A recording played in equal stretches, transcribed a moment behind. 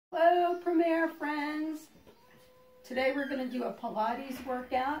Hello, Premier friends. Today we're going to do a Pilates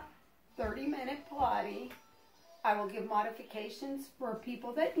workout, 30-minute Pilates. I will give modifications for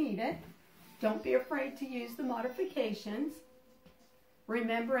people that need it. Don't be afraid to use the modifications.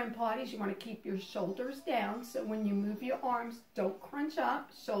 Remember, in Pilates, you want to keep your shoulders down, so when you move your arms, don't crunch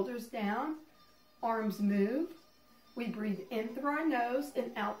up. Shoulders down, arms move. We breathe in through our nose and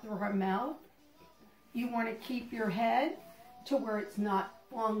out through our mouth. You want to keep your head to where it's not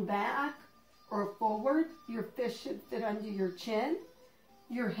flung back or forward. Your fist should fit under your chin.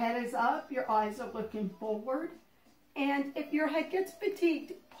 Your head is up, your eyes are looking forward. And if your head gets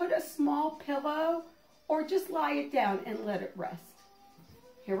fatigued, put a small pillow or just lie it down and let it rest.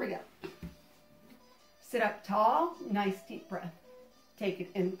 Here we go. Sit up tall, nice deep breath. Take it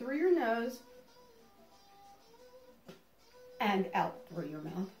in through your nose and out through your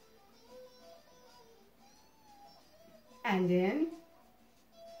mouth. And in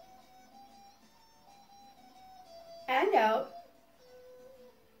and out,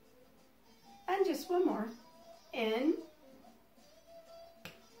 and just one more. In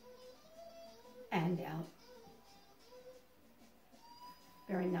and out.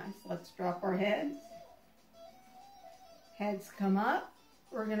 Very nice. Let's drop our heads. Heads come up.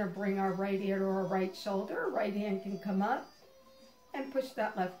 We're going to bring our right ear to our right shoulder. Right hand can come up and push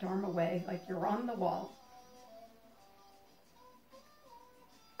that left arm away like you're on the wall.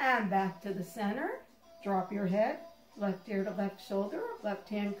 And back to the center. Drop your head. Left ear to left shoulder. Left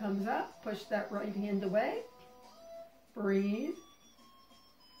hand comes up. Push that right hand away. Breathe.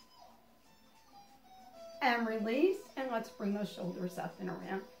 And release. And let's bring those shoulders up and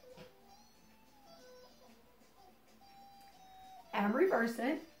around. And reverse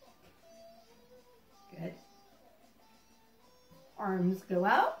it. Good. Arms go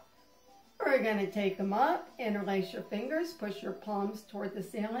out. We're going to take them up, interlace your fingers, push your palms toward the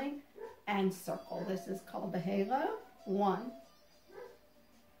ceiling, and circle. This is called the halo. 1,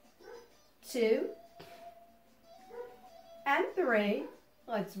 2, and 3.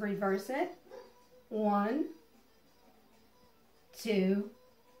 Let's reverse it. 1, 2,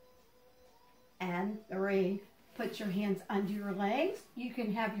 and 3. Put your hands under your legs. You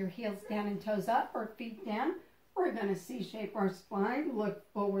can have your heels down and toes up or feet down. We're going to C-shape our spine, look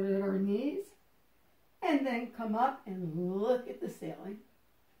forward at our knees, and then come up and look at the ceiling.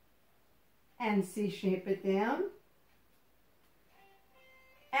 And C-shape it down,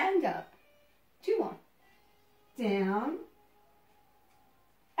 and up. 2 more. Down,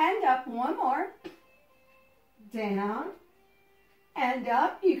 and up. 1 more. Down, and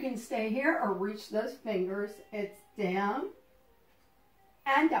up. You can stay here or reach those fingers. It's down,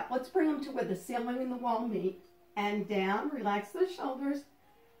 and up. Let's bring them to where the ceiling and the wall meet. And down, relax those shoulders,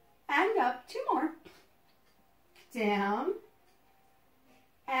 and up. 2 more. Down,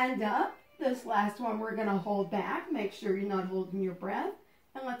 and up. This last one we're going to hold back. Make sure you're not holding your breath.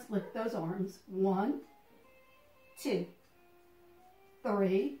 And let's lift those arms. 1, 2,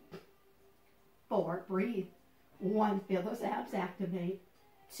 3, 4. Breathe. 1, feel those abs activate.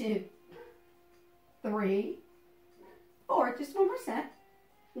 2, 3, 4. Just one more set.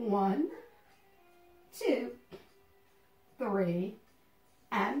 1, 2, 3,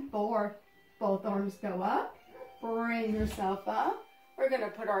 and 4. Both arms go up. Bring yourself up. We're going to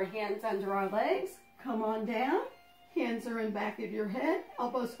put our hands under our legs. Come on down. Hands are in back of your head.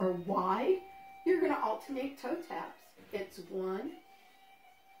 Elbows are wide. You're going to alternate toe taps. It's 1,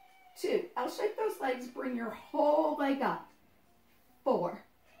 2. I'll shake those legs. Bring your whole leg up. 4.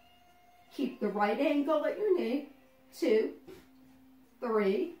 Keep the right angle at your knee. 2,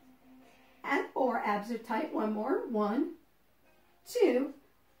 3, and 4. Abs are tight. 1 more. 1, 2,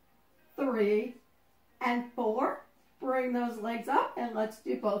 3, and 4. Bring those legs up and let's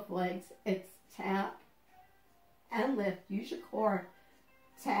do both legs. It's tap and lift. Use your core.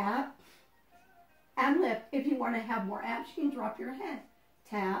 Tap and lift. If you want to have more abs, you can drop your head.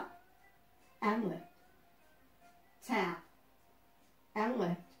 Tap and lift. Tap and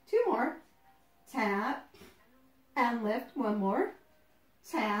lift. 2 more. Tap and lift. 1 more.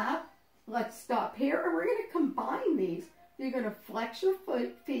 Tap. Let's stop here and we're going to combine these. You're going to flex your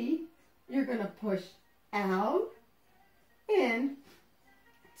feet. You're going to push out, in,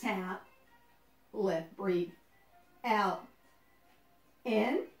 tap, lift, breathe, out,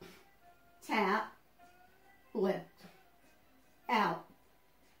 in, tap, lift, out,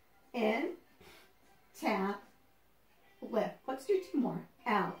 in, tap, lift. Let's do 2 more.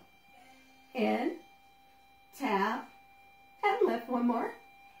 Out, in, tap, and lift. 1 more.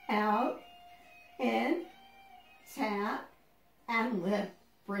 Out, in, tap, and lift.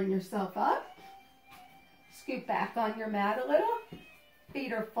 Bring yourself up. Scoot back on your mat a little.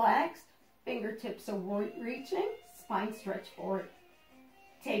 Feet are flexed, fingertips are reaching, spine stretch forward.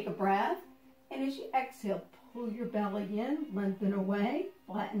 Take a breath, and as you exhale, pull your belly in, lengthen away,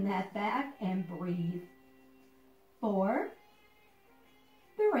 flatten that back, and breathe. 4,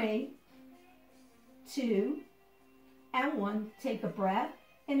 3, 2, and 1. Take a breath,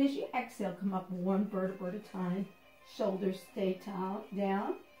 and as you exhale, come up one vertebra at a time. Shoulders stay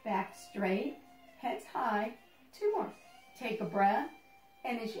down, back straight, heads high. 2 more. Take a breath,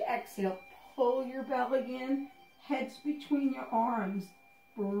 and as you exhale, pull your belly in, heads between your arms.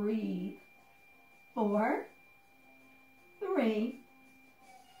 Breathe. 4, 3,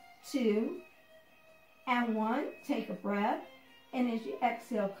 2, and 1. Take a breath, and as you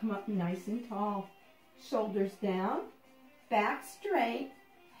exhale, come up nice and tall. Shoulders down, back straight,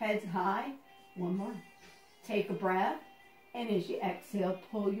 heads high. 1 more. Take a breath, and as you exhale,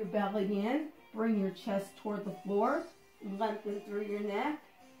 pull your belly in, bring your chest toward the floor, lengthen through your neck.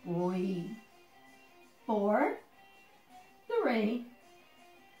 Breathe. 4, 3,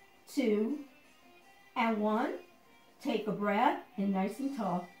 2, and 1. Take a breath, and nice and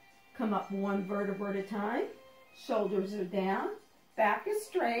tall. Come up one vertebra at a time. Shoulders are down, back is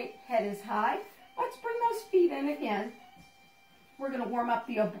straight, head is high. Let's bring those feet in again. We're going to warm up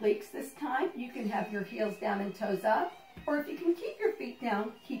the obliques this time. You can have your heels down and toes up, or if you can keep your feet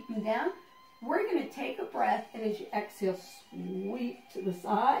down, keep them down. We're going to take a breath, and as you exhale, sweep to the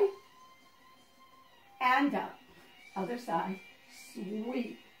side and up. Other side,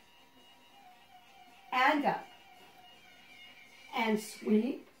 sweep and up, and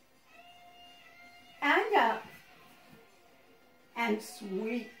sweep and up, and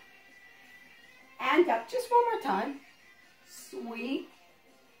sweep and up. Just one more time. Sweep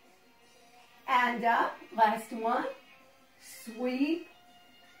and up. Last one. Sweep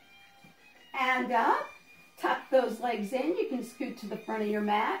and up. Tuck those legs in. You can scoot to the front of your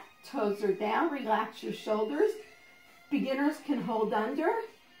mat. Toes are down. Relax your shoulders. Beginners can hold under.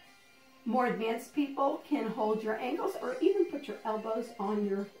 More advanced people can hold your ankles or even put your elbows on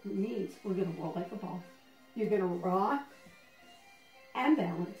your knees. We're going to roll like a ball. You're going to rock and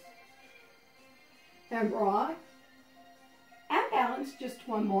balance. And rock and balance. Just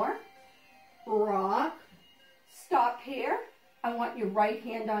one more. Rock. Stop here. I want your right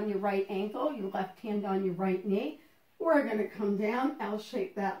hand on your right ankle, your left hand on your right knee. We're going to come down,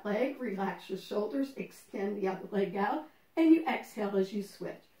 L-shape that leg, relax your shoulders, extend the other leg out, and you exhale as you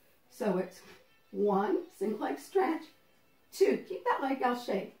switch. So it's 1, single leg stretch, 2, keep that leg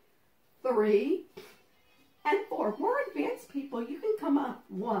L-shaped, 3, and 4. More advanced people, you can come up.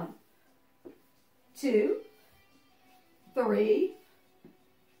 1, 2, 3,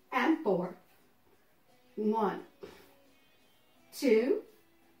 and 4. 1, 2,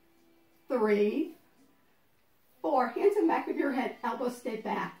 3, 4. Hands in back of your head, elbows stay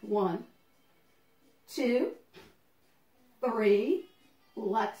back. 1, 2, 3.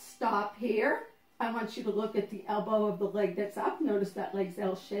 Let's stop here. I want you to look at the elbow of the leg that's up. Notice that leg's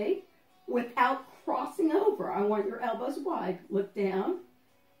L-shaped. Without crossing over, I want your elbows wide. Look down.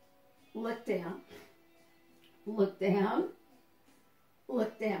 Look down. Look down.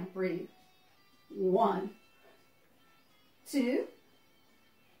 Look down. Breathe. 1, 2,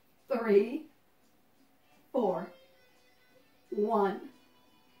 3, 4. 1,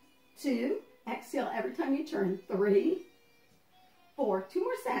 2. Exhale every time you turn. 3, 4. 2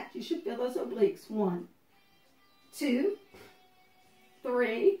 more sets. You should feel those obliques. 1, 2,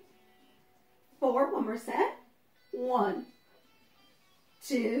 3, 4. 1 more set. 1,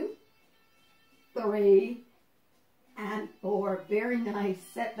 2, 3, and 4. Very nice.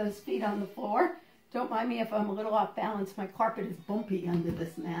 Set those feet on the floor. Don't mind me if I'm a little off balance. My carpet is bumpy under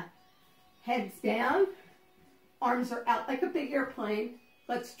this mat. Heads down. Arms are out like a big airplane.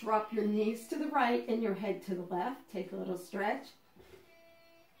 Let's drop your knees to the right and your head to the left. Take a little stretch.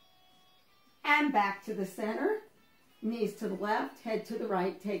 And back to the center. Knees to the left, head to the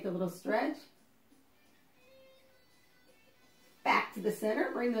right. Take a little stretch. Back to the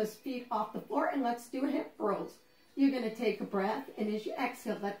center. Bring those feet off the floor and let's do a hip rolls. You're going to take a breath, and as you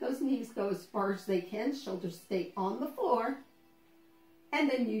exhale, let those knees go as far as they can. Shoulders stay on the floor. And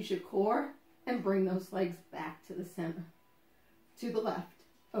then use your core and bring those legs back to the center. To the left.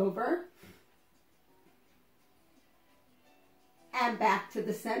 Over. And back to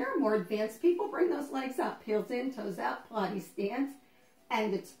the center. More advanced people, bring those legs up. Heels in, toes out, Pilates stance.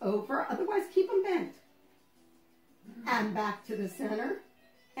 And it's over. Otherwise, keep them bent. And back to the center.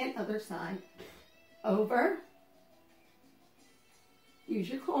 And other side. Over. Use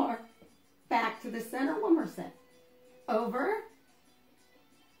your core. Back to the center. 1 more set. Over.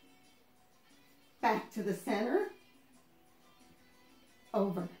 Back to the center.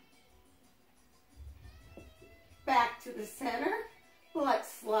 over. Back to the center.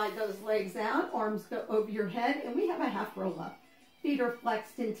 Let's slide those legs out. Arms go over your head, and we have a half roll up. Feet are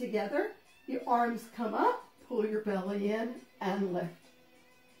flexed in together. Your arms come up. Pull your belly in and lift.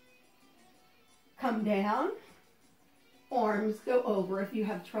 Come down. Arms go over. If you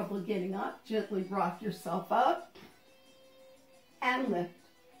have trouble getting up, gently rock yourself up and lift.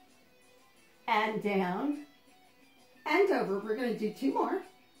 And down and over. We're going to do 2 more.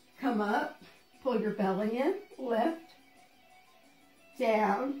 Come up. Pull your belly in. Lift.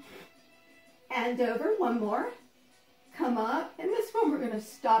 Down and over. 1 more. Come up, and this one we're going to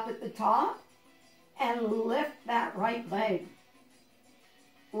stop at the top and lift that right leg.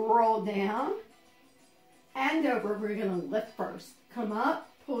 Roll down and over. We're going to lift first. Come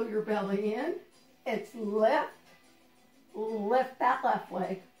up, pull your belly in. It's lift. Lift that left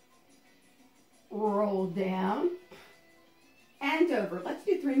leg. Roll down and over. Let's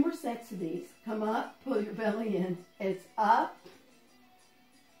do 3 more sets of these. Come up, pull your belly in. It's up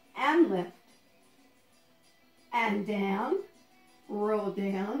and lift. And down, roll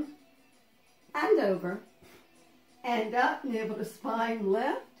down, and over, and up, navel to spine,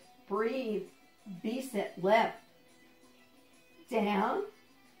 lift, breathe, V-sit, lift, down,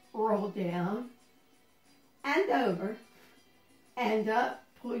 roll down, and over, and up,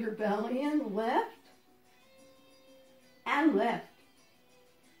 pull your belly in, lift, and lift,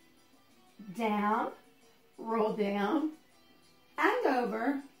 down, roll down, and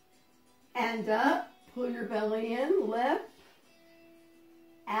over, and up, pull your belly in, lift,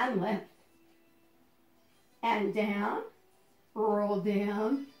 and lift. And down, roll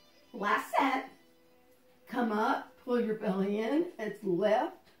down. Last set. Come up, pull your belly in. It's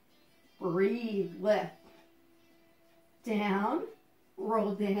lift, breathe, lift. Down,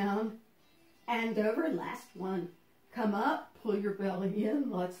 roll down, and over. Last one. Come up, pull your belly in.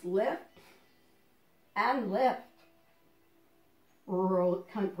 Let's lift, and lift. Roll,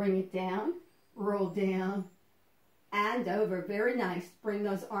 bring it down. Roll down and over. Very nice. Bring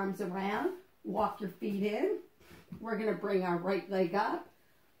those arms around. Walk your feet in. We're going to bring our right leg up.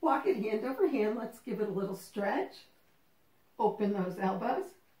 Walk it hand over hand. Let's give it a little stretch. Open those elbows.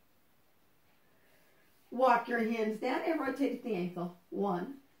 Walk your hands down and rotate at the ankle.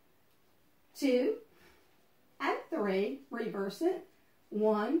 1, 2, and 3. Reverse it.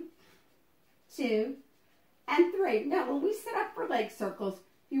 1, 2, and 3. Now when we set up for leg circles,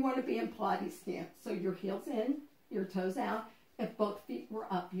 you want to be in Pilates stance. So your heels in, your toes out. If both feet were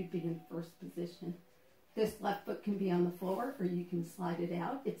up, you'd be in first position. This left foot can be on the floor or you can slide it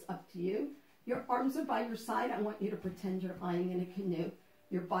out. It's up to you. Your arms are by your side. I want you to pretend you're lying in a canoe.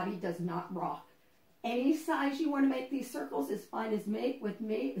 Your body does not rock. Any size you want to make these circles is fine with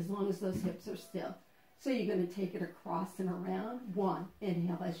me as long as those hips are still. So you're going to take it across and around. 1,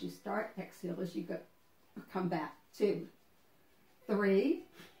 inhale as you start, exhale as you go. Come back. 2, 3,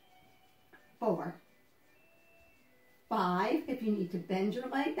 4, 5. If you need to bend your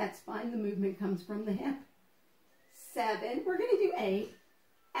leg, that's fine. The movement comes from the hip. 7. We're going to do 8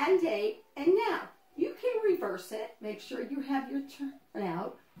 and 8. And now you can reverse it. Make sure you have your turn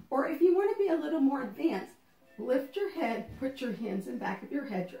out. Or if you want to be a little more advanced, lift your head, put your hands in back of your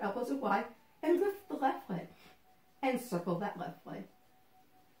head, your elbows are wide, and lift the left leg. And circle that left leg.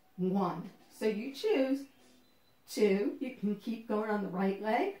 1. So you choose. 2, you can keep going on the right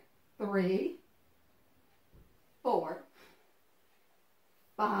leg. 3, 4,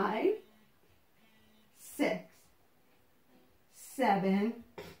 5, 6, 7,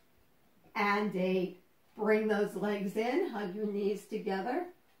 and 8. Bring those legs in, hug your knees together.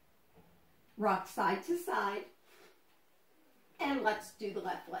 Rock side to side. And let's do the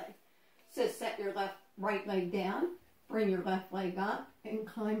left leg. So set your right leg down, bring your left leg up, and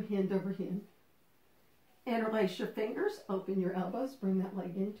climb hand over hand. Interlace your fingers, open your elbows, bring that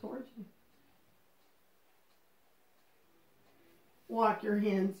leg in towards you. Walk your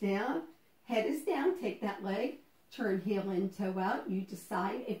hands down, head is down, take that leg, turn heel in, toe out. You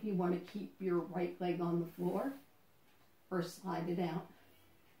decide if you want to keep your right leg on the floor or slide it out.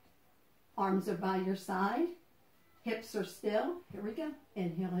 Arms are by your side, hips are still. Here we go.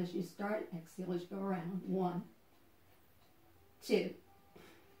 Inhale as you start, exhale as you go around. 1, 2,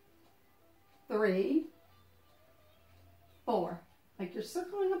 3, 4, like you're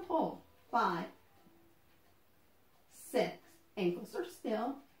circling a pole. 5, 6, ankles are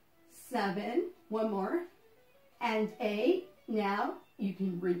still. 7, 1 more, and 8. Now you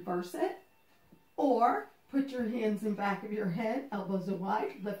can reverse it or put your hands in back of your head, elbows are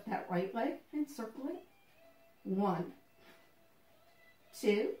wide, lift that right leg and circle it. 1,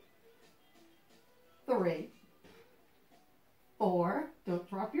 2, 3, 4, don't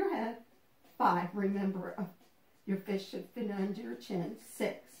drop your head. 5, remember, your fist should fit under your chin.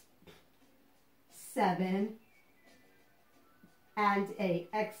 6, 7, and 8.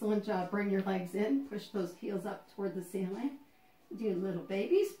 Excellent job. Bring your legs in. Push those heels up toward the ceiling. Do little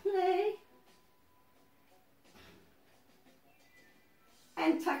babies play.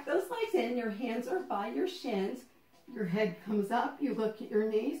 And tuck those legs in. Your hands are by your shins. Your head comes up. You look at your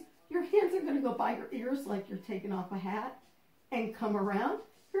knees. Your hands are going to go by your ears like you're taking off a hat and come around.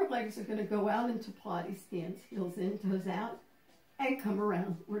 Your legs are going to go out into Pilates stance. Heels in, toes out, and come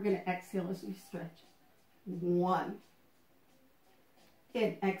around. We're going to exhale as we stretch. 1.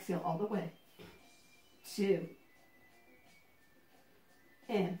 In. Exhale all the way. 2.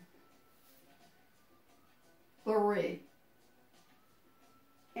 In. 3.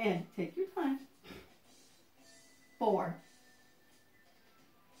 In. Take your time. 4.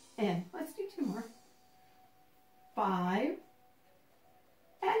 In. Let's do 2 more. 5.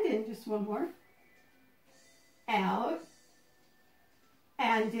 And in. Just 1 more. Out.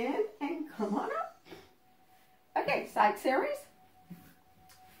 And in. And come on up. Okay, side series.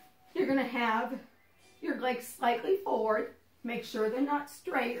 You're going to have your legs slightly forward. Make sure they're not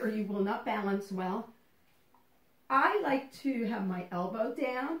straight or you will not balance well. I like to have my elbow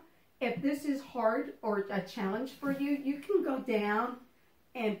down. If this is hard or a challenge for you, you can go down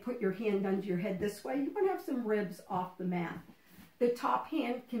and put your hand under your head this way. You're going to have some ribs off the mat. The top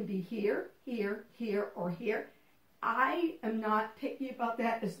hand can be here, here, here, or here. I am not picky about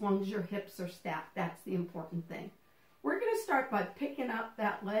that as long as your hips are stacked. That's the important thing. We're going to start by picking up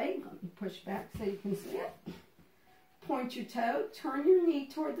that leg. Let me push back so you can see it. Point your toe, turn your knee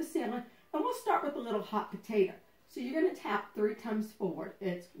toward the ceiling, and we'll start with a little hot potato. So you're going to tap 3 times forward.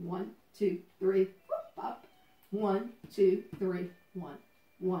 It's 1, 2, 3, whoop, up. 1, 2, 3, 1.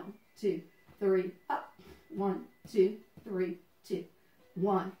 1, 2, 3, up. 1, 2, 3, 2.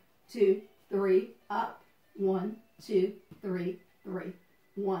 1, 2, 3, up. 1, 2, 3, 3.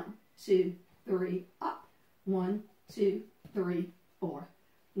 1, 2, 3, up. 1, 2, 3, 4.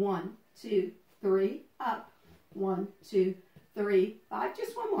 1, 2, 3, up. 1, 2, 3, 5.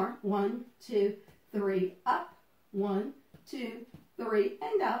 Just 1 more. 1, 2, 3, up. 1, 2, 3,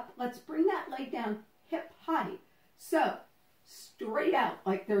 and up. Let's bring that leg down hip height. So, straight out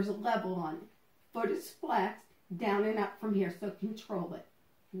like there's a level on it. Foot is flexed, down and up from here, so control it.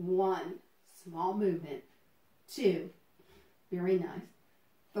 1, small movement. 2, very nice.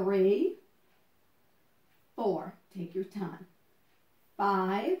 3, 4, take your time.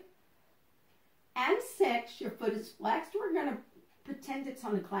 5, and 6, your foot is flexed. We're going to pretend it's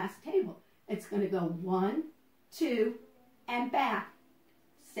on a class table. It's going to go 1, 2, and back.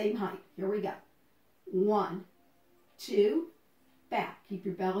 Same height. Here we go. 1, 2, back. Keep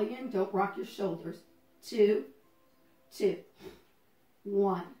your belly in. Don't rock your shoulders. 2, 2.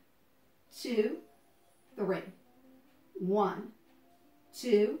 1, 2, 3. 1,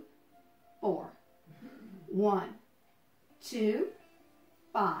 2, 4. 1, 2,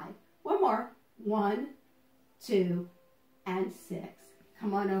 5. 1 more. 1, 2, and 6.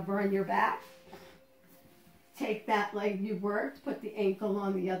 Come on over on your back. Take that leg you worked, put the ankle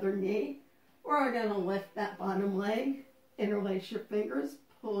on the other knee. We're going to lift that bottom leg, interlace your fingers,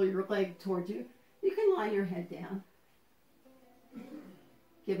 pull your leg towards you. You can lie your head down.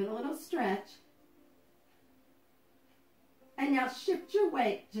 Give it a little stretch. And now shift your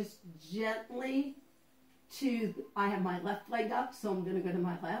weight just gently to, I have my left leg up, so I'm going to go to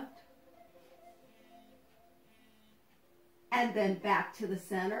my left. And then back to the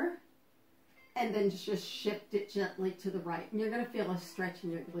center. And then just shift it gently to the right. And you're going to feel a stretch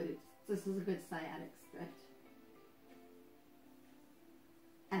in your glutes. This is a good sciatic stretch.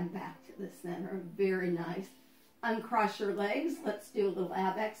 And back to the center. Very nice. Uncross your legs. Let's do a little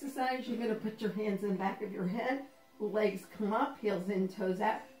ab exercise. You're going to put your hands in the back of your head. Legs come up, heels in, toes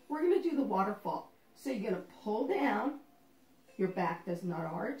out. We're going to do the waterfall. So you're going to pull down. Your back does not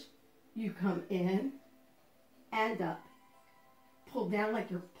arch. You come in and up. Pull down like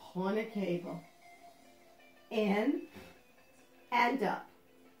you're pulling a cable. In and up.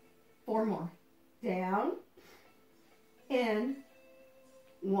 4 more. Down. In.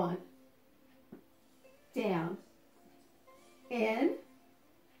 1. Down. In.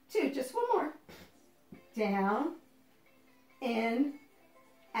 2. Just 1 more. Down. In.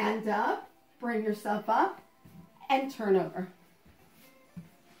 And up. Bring yourself up. And turn over.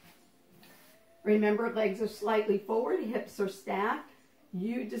 Remember, legs are slightly forward, hips are stacked.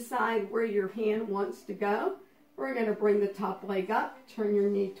 You decide where your hand wants to go. We're going to bring the top leg up, turn your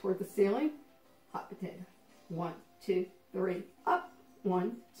knee toward the ceiling. Hot potato. 1, 2, 3, up.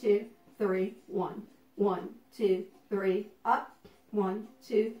 1, 2, 3, 1. 1, 2, 3, up. 1,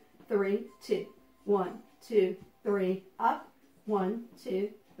 2, 3, 2. 1, 2, 3, up. 1, 2,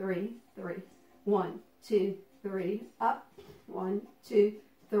 3, 3. 1, 2, 3, up. 1, 2,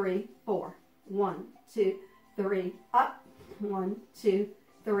 3, 4. 1, 2, 3, up. 1, 2,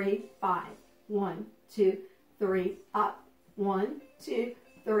 3, 5. 1, 2, 3, up. 1, 2,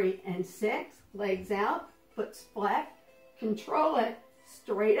 3, and 6. Legs out, foot flat. Control it.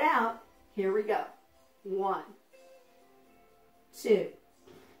 Straight out. Here we go. 1, 2,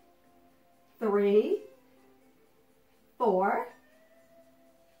 3, 4,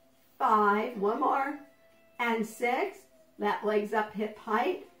 5. One more. And 6. That leg's up hip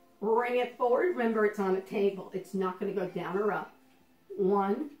height. Bring it forward. Remember, it's on a table. It's not going to go down or up.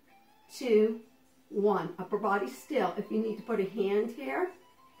 1, 2, 1. Upper body still. If you need to put a hand here,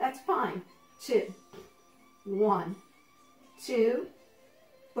 that's fine. 2, 1, 2,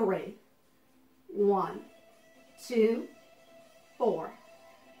 3. 1, 2, 4.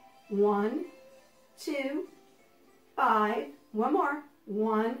 1, 2, 5. One more.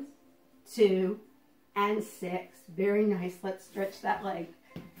 1, 2, and 6. Very nice. Let's stretch that leg.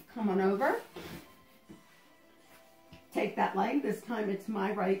 Come on over. Take that leg. This time it's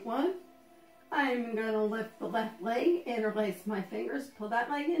my right one. I'm going to lift the left leg, interlace my fingers, pull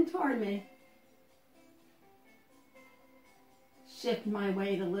that leg in toward me. Shift my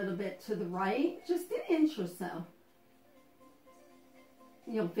weight a little bit to the right, just an inch or so.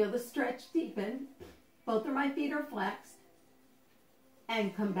 You'll feel the stretch deepen. Both of my feet are flexed.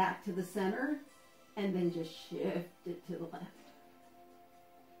 And come back to the center, and then just shift it to the left.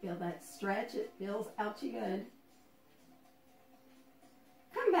 Feel that stretch. It feels ouchy good.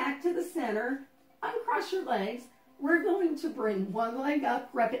 Come back to the center. Uncross your legs. We're going to bring one leg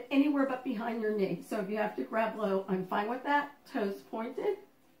up. Grab it anywhere but behind your knee. So if you have to grab low, I'm fine with that. Toes pointed.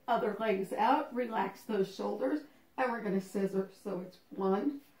 Other legs out. Relax those shoulders. And we're going to scissor. So it's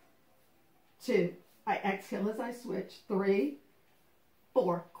 1, 2. I exhale as I switch. 3,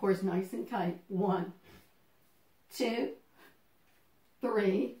 4. Core's nice and tight. 1, 2,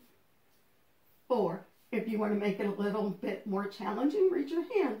 3, 4. If you want to make it a little bit more challenging, reach your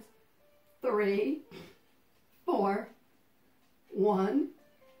hands. 3, 4. 1,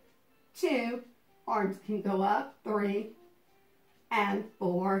 2. Arms can go up. 3 and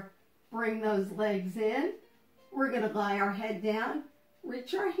 4. Bring those legs in. We're going to lie our head down.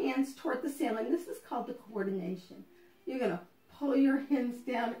 Reach our hands toward the ceiling. This is called the coordination. You're going to pull your hands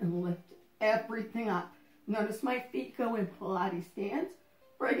down and lift everything up. Notice my feet go in Pilates stance.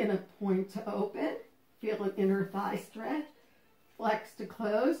 We're going to point to open. Feel an inner thigh stretch. Flex to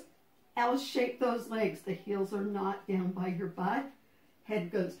close. L shape those legs. The heels are not down by your butt.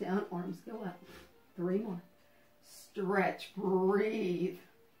 Head goes down, arms go up. 3 more. Stretch, breathe.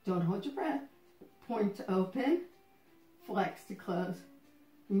 Don't hold your breath. Point to open. Flex to close.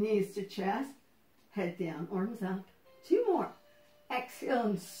 Knees to chest. Head down, arms up. 2 more. Exhale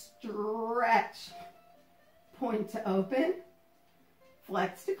and stretch. Point to open.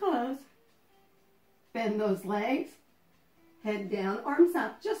 Flex to close. Bend those legs. Head down, arms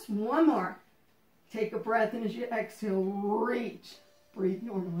up. Just 1 more. Take a breath, and as you exhale, reach. Breathe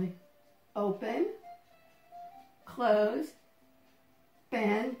normally. Open. Close.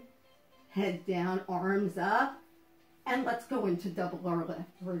 Bend. Head down, arms up. And let's go into double R lift.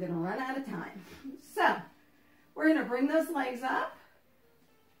 We're going to run out of time. So, we're going to bring those legs up.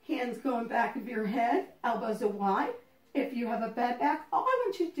 Hands going back of your head. Elbows are wide. If you have a bad back, all I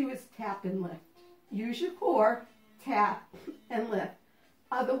want you to do is tap and lift. Use your core, tap, and lift.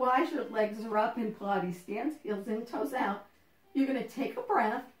 Otherwise, your legs are up in Pilates stance, heels in, toes out. You're going to take a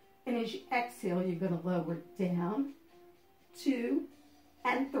breath, and as you exhale, you're going to lower down, 2,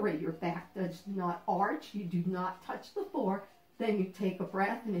 and 3. Your back does not arch. You do not touch the floor. Then you take a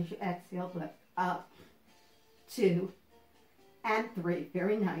breath, and as you exhale, lift up, 2, and 3.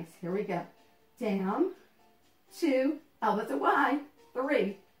 Very nice. Here we go. Down, 2, elbows are wide,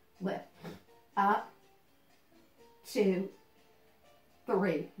 3, lift, up, 2,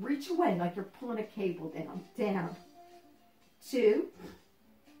 3. Reach away like you're pulling a cable down. Down, 2,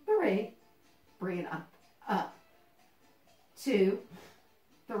 3. Bring it up, up, 2,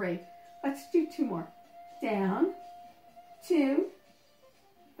 3. Let's do 2 more. Down, 2,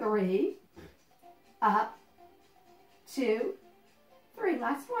 3, up, 2, 3.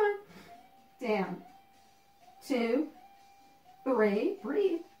 Last one. Down, 2, 3.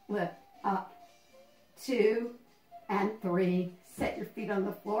 Breathe. Lift. Up. 2 and 3. Set your feet on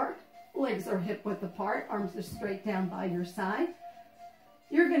the floor. Legs are hip width apart. Arms are straight down by your side.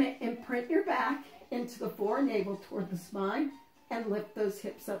 You're going to imprint your back into the floor, navel toward the spine, and lift those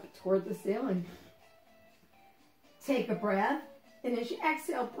hips up toward the ceiling. Take a breath, and as you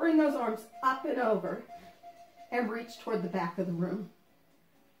exhale, bring those arms up and over and reach toward the back of the room.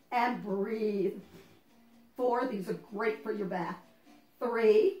 And breathe. 4, these are great for your back.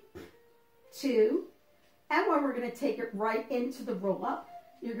 3, 2, and when we're going to take it right into the roll up,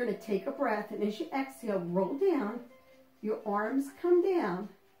 you're going to take a breath, and as you exhale, roll down, your arms come down,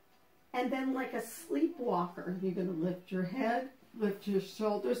 and then like a sleepwalker, you're going to lift your head, lift your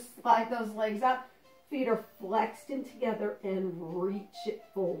shoulders, slide those legs up, feet are flexed in together, and reach it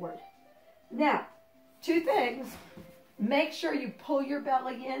forward. Now, 2 things. Make sure you pull your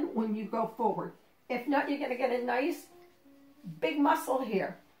belly in when you go forward. If not, you're going to get a nice big muscle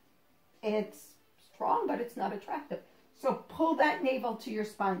here. It's strong, but it's not attractive. So pull that navel to your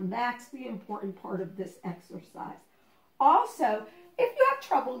spine. That's the important part of this exercise. Also, if you have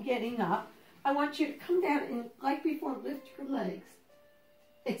trouble getting up, I want you to come down and, like before, lift your legs.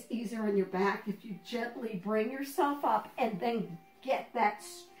 It's easier on your back if you gently bring yourself up and then get that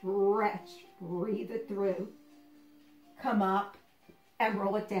stretch. Breathe it through. Come up and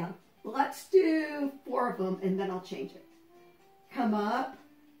roll it down. Let's do 4 of them, and then I'll change it. Come up,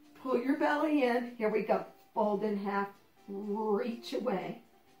 pull your belly in. Here we go. Fold in half, reach away.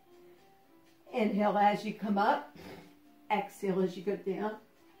 Inhale as you come up. Exhale as you go down.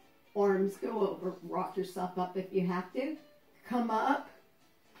 Arms go over. Rock yourself up if you have to. Come up,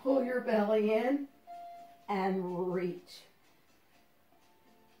 pull your belly in, and reach.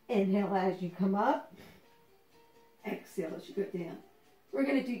 Inhale as you come up. Exhale as you go down. We're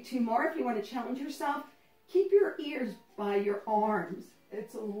going to do 2 more. If you want to challenge yourself, keep your ears by your arms.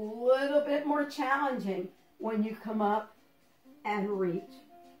 It's a little bit more challenging when you come up and reach.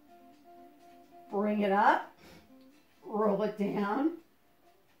 Bring it up, roll it down,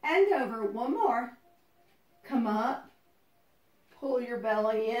 and over. 1 more. Come up, pull your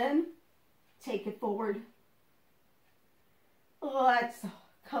belly in, take it forward. Let's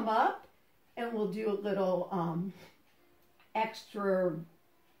come up, and we'll do a little extra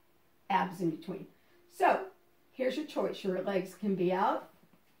abs in between. So here's your choice. Your legs can be out,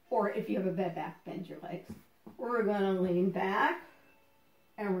 or if you have a bed back, bend your legs. We're going to lean back,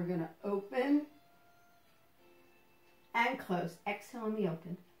 and we're going to open and close. Exhale in the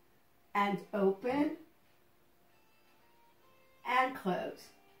open. And open and close.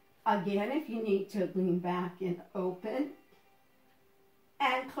 Again, if you need to lean back and open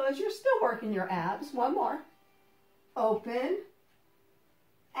and close, you're still working your abs. 1 more. Open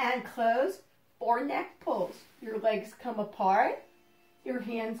and close, or neck pulls. Your legs come apart. Your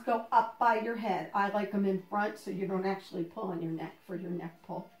hands go up by your head. I like them in front so you don't actually pull on your neck for your neck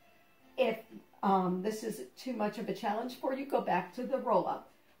pull. If this is too much of a challenge for you, go back to the roll up.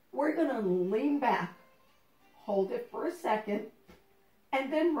 We're going to lean back, hold it for a second,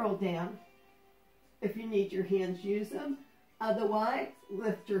 and then roll down. If you need your hands, use them. Otherwise,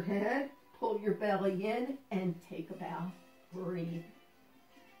 lift your head, pull your belly in, and take a bow. Breathe.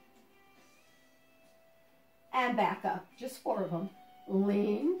 And back up. Just 4 of them.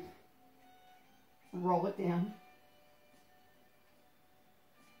 Lean. Roll it down.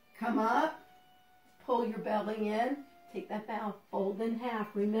 Come up. Pull your belly in. Take that bow. Fold in half.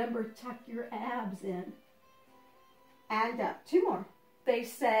 Remember, tuck your abs in. And up. 2 more. They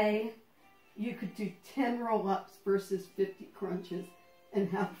say you could do 10 roll-ups versus 50 crunches and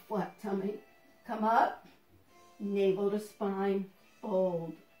have a flat tummy. Come up, navel to spine,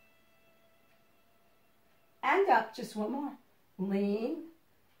 fold. And up, just 1 more. Lean,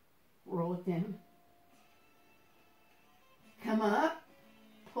 roll it down. Come up,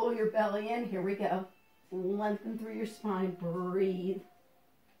 pull your belly in, here we go. Lengthen through your spine, breathe.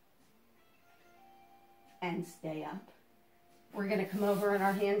 And stay up. We're going to come over on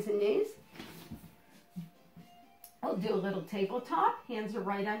our hands and knees. We'll do a little tabletop. Hands are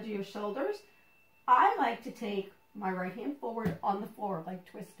right under your shoulders. I like to take my right hand forward on the floor like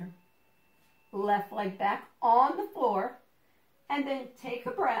Twister. Left leg back on the floor. And then take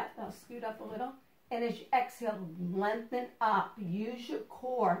a breath. I'll scoot up a little. And as you exhale, lengthen up. Use your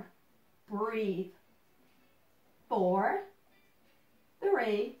core. Breathe. 4,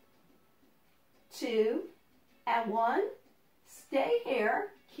 3, 2, and 1. Stay here.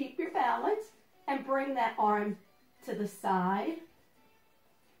 Keep your balance. And bring that arm to the side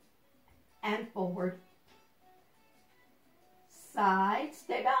and forward. Side,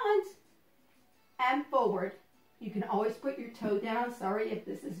 stay balanced, and forward. You can always put your toe down. Sorry if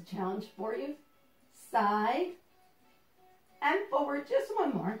this is a challenge for you. Side and forward. Just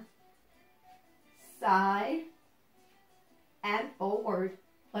 1 more. Side and forward.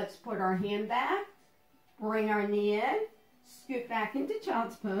 Let's put our hand back. Bring our knee in. Scoot back into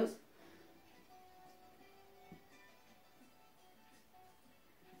child's pose.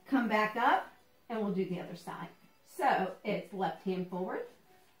 Come back up, and we'll do the other side. So it's left hand forward,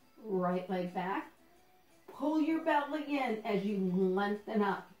 right leg back. Pull your belly in as you lengthen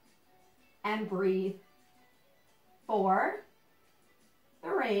up. And breathe. 4,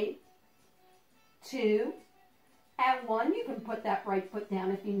 3, 2, and 1. You can put that right foot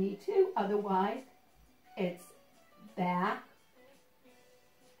down if you need to. Otherwise, it's back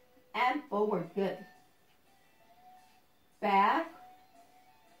and forward. Good. Back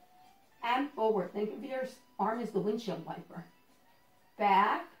and forward. Think of your arm as the windshield wiper.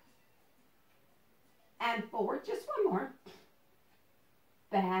 Back and forward. Just one more.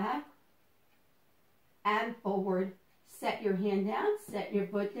 Back and forward. Set your hand down. Set your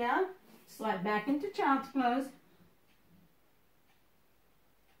foot down. Slide back into child's pose.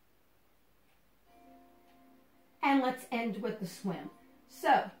 And let's end with the swim.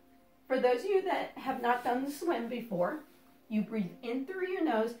 So, for those of you that have not done the swim before, you breathe in through your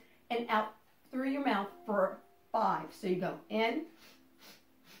nose and out through your mouth for 5. So you go in,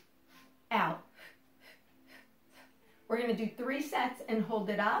 out. We're going to do 3 sets and hold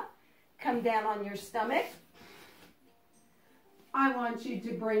it up. Come down on your stomach. I want you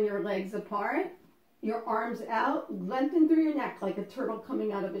to bring your legs apart, your arms out, lengthen through your neck like a turtle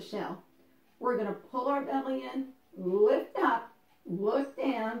coming out of a shell. We're going to pull our belly in, lift up, look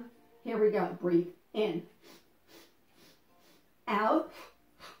down. Here we go. Breathe in, out,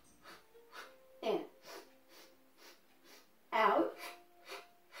 in, out,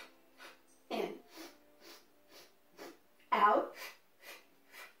 in, out.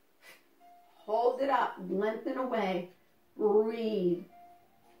 Hold it up, lengthen away. Breathe.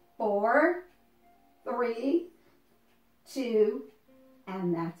 4, 3, 2,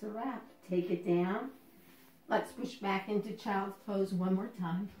 and that's a wrap. Take it down. Let's push back into child's pose one more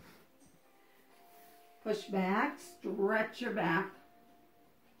time. Push back, stretch your back.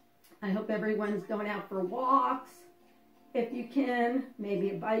 I hope everyone's going out for walks. If you can,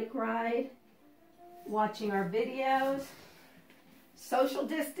 maybe a bike ride, watching our videos. Social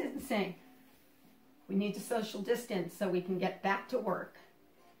distancing. We need to social distance so we can get back to work.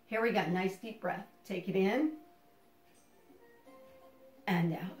 Here we go. Nice deep breath. Take it in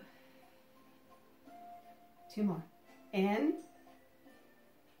and out. 2 more. In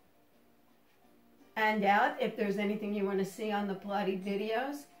and out. If there's anything you want to see on the Pilates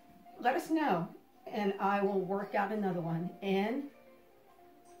videos, let us know and I will work out another one. In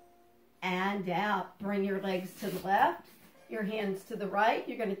and out. Bring your legs to the left, your hands to the right.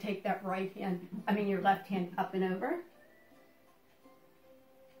 You're going to take that your left hand up and over.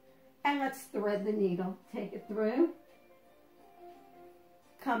 And let's thread the needle. Take it through.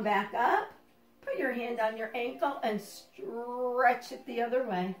 Come back up. Put your hand on your ankle and stretch it the other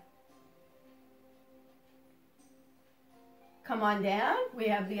way. Come on down. We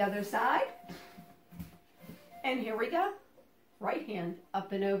have the other side. And here we go. Right hand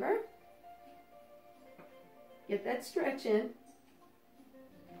up and over. Get that stretch in.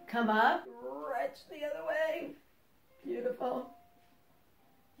 Come up. Stretch the other way. Beautiful.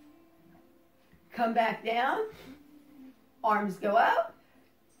 Come back down. Arms go up.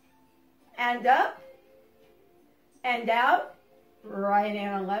 And up. And out. Right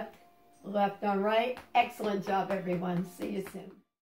hand on left. Left on right. Excellent job, everyone. See you soon.